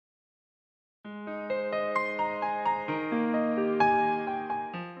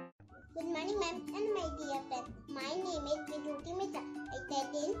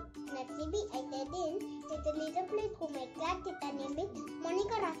be attending to the little playschool. My grandteacher named it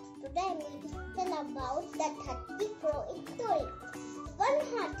Monica. Today I'm going to tell about the thirsty crow story. One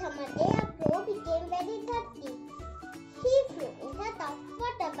hot summer day, a crow became very thirsty. He flew in a tub of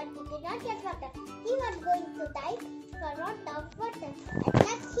water, but he did not get water. He was going to die for want of water. At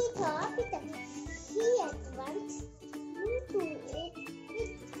last he saw a pitcher. He at once flew to it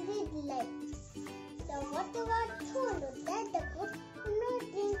with great delight. The water was so low that the crow could not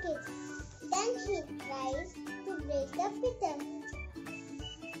drink it. Then he tried to break the pitcher,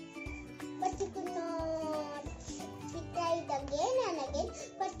 but he could not. He tried again and again,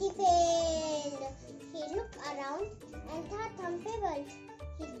 but he failed. He looked around and saw some pebbles.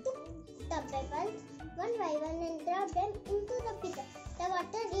 He took the pebbles one by one and dropped them into the pitcher. The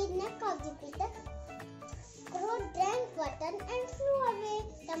water reached the neck of the pitcher. Crow drank water and flew away.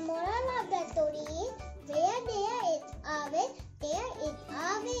 The moral of the story is, where there is always, there is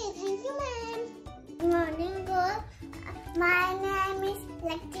always. Thank you, ma'am. Good morning, girl. My name is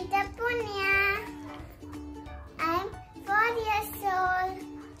Lakshita Punya. I am 4 years old.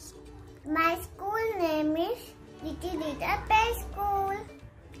 My school name is Little Preschool.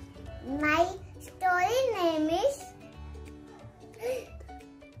 My story name is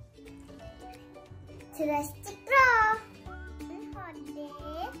Thirsty Crow. One hot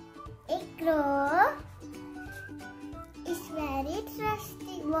day, a crow is very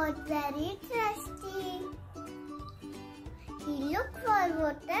thirsty. Was very thirsty. He looked for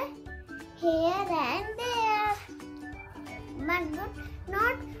water here and there, but could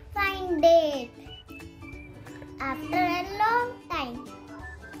not find it. After a long time,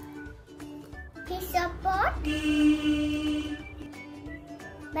 he saw a pot,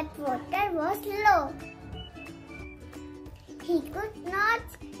 but water was low. He could not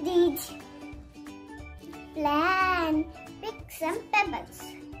reach. Plan, pick some pebbles.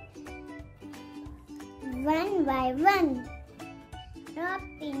 One by one, drop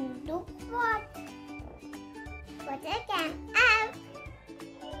into pot. Water can have.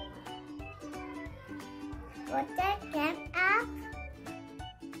 Water can up.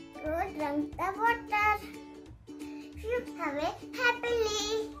 Crow drank the water. Flew away happily.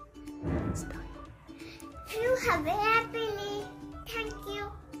 Flew away happily. Thank you.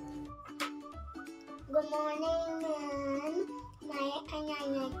 Good morning, ma'am. My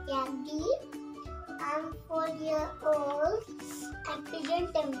name is Jaggi. I'm 4 years old. I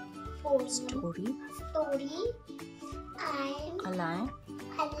present a story. I'm a lion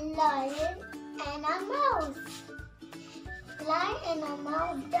and a mouse. Lion and a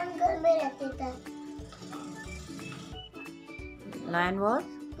mouse जंगल में रहते थे. Lion was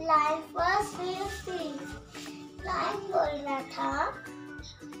free. Lion बोल रहा था.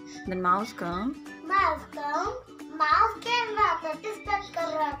 Then mouse come. Mouse खेल रहा था, disturb कर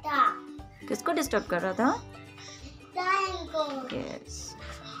रहा था. किसको डिस्टर्ब कर रहा था? Lion को. Yes.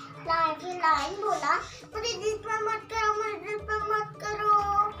 Lion बोला, मुझे डिस्टर्ब मत करो.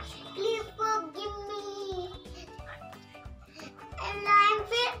 Please forgive me. And Lion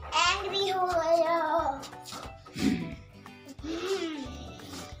फिर angry हो गया.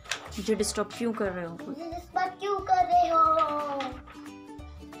 मुझे डिस्टर्ब क्यों कर रहे हो?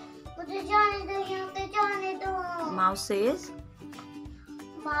 मुझे जाने दो, यहाँ पे जाने दो. Mouse says.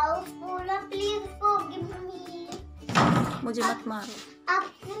 Mouse बोला, please forgive me. मुझे मत मारो.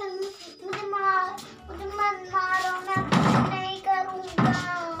 मुझे मत मारो. मैं आपसे नहीं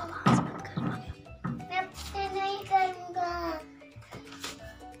करूँगा.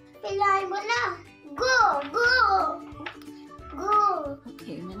 फिर Lion बोला, go.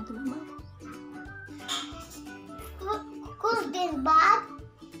 Okay, मैंने तुम्हें मारा. कुछ दिन बाद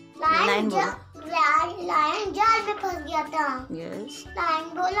Lion जाल में फंस गया था. Yes. Lion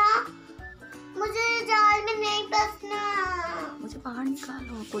बोला, मुझे जाल में नहीं फंसना. मुझे बाहर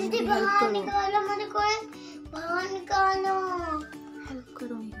निकालो. कोई मुझे बाहर निकालो. हेल्प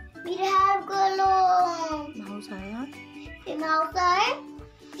करो. मेरी हेल्प करो. माउस आया. फिर माउस आए,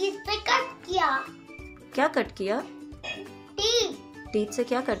 किससे कट किया? क्या कट किया? टीथ से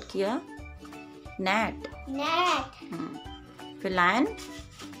क्या कट किया? नेट. फिर lion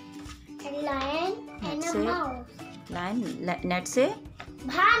and a mouse. Lion net से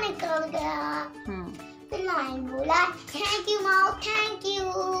बाहर निकल गया. फिर Lion बोला, thank you mouse, thank you.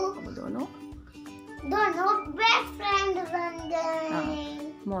 दोनों बेस्ट फ्रेंड बन गए.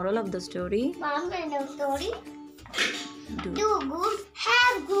 Moral of the story. Do good,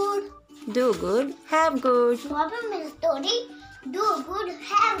 have good. Do good, have good. Moral of the story. Do good,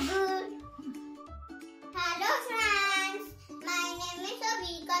 have good. Hello friends, my name is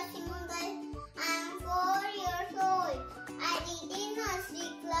Avika Singal. I am 4 years old. I read in nursery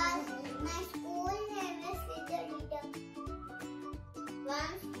class.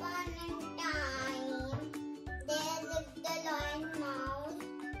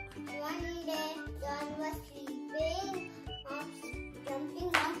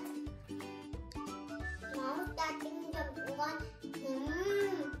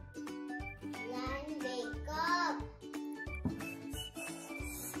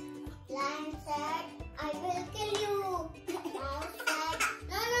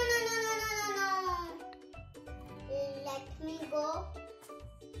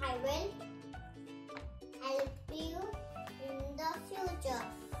 I will help you in the future.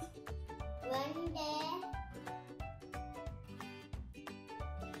 One day,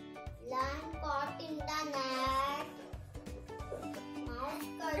 lion caught in the net. Mouse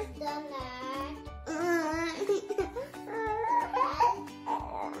cut the net.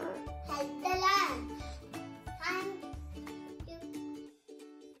 Help the lion. Thank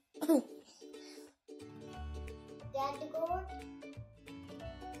you. Get good.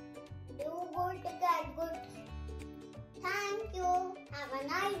 Do good to get good. Thank you. Have a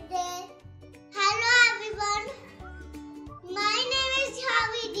nice day. Hello everyone. My name is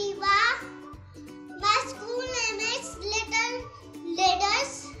Javi Diva. My school name is Little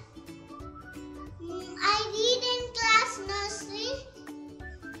Leaders. I read in class nursery.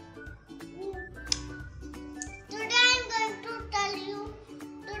 Today I'm going to tell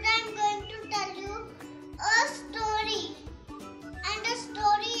you a story. And the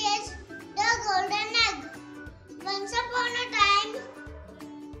story is the golden egg. Once upon a time,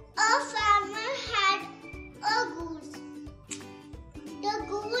 a farmer had a goose. The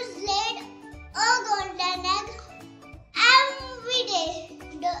goose laid a golden egg every day.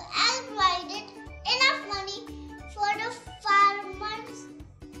 The egg provided enough money for the farmer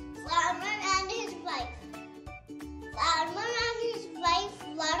and his wife. Farmer and his wife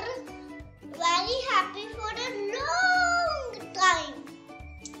were very happy for a long time.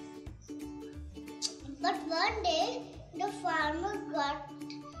 But one day, the farmer got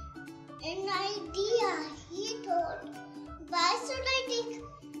an idea. He thought, why should I take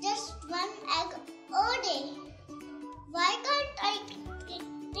just one egg a day? Why can't I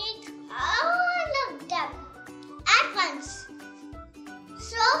take all of them at once?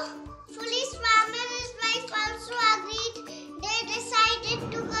 So, foolish farmer and his wife also agreed. They decided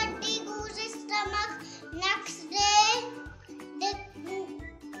to cut the goose's stomach. Next day,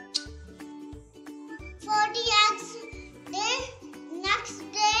 for the eggs, next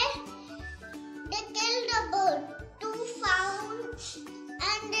day they killed a bird to found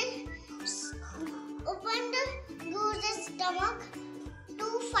and they opened the goose's stomach to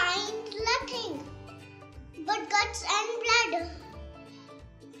find nothing but guts and blood.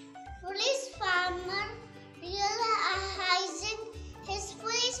 Foolish farmer realizing his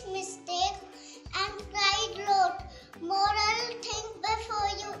foolish mistake and cried loud. Moral, think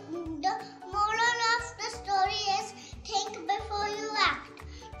before you. The moral of the story is think before you act.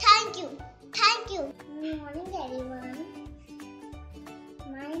 Thank you. Thank you. Good morning, everyone.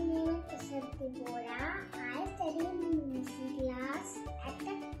 My name is Deborah. I study in music class at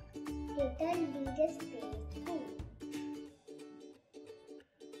the Little Leaders Preschool.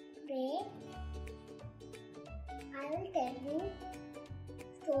 Today, I will tell you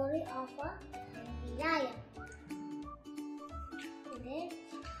story of a hungry lion. Today,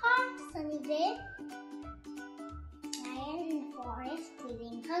 hot sunny day, lion in the forest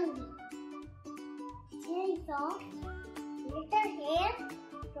feeling hungry. Here he saw little hare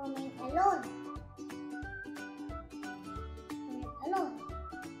roaming alone.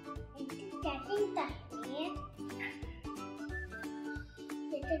 Into catching the hare,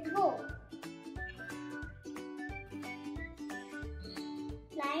 let it go.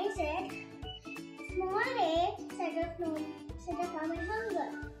 Lion said, small hare, set off my hunger.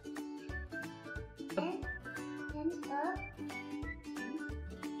 Then a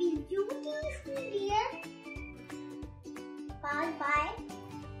beautiful deer passed by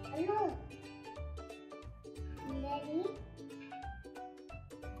alone.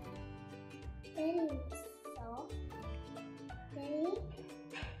 Then he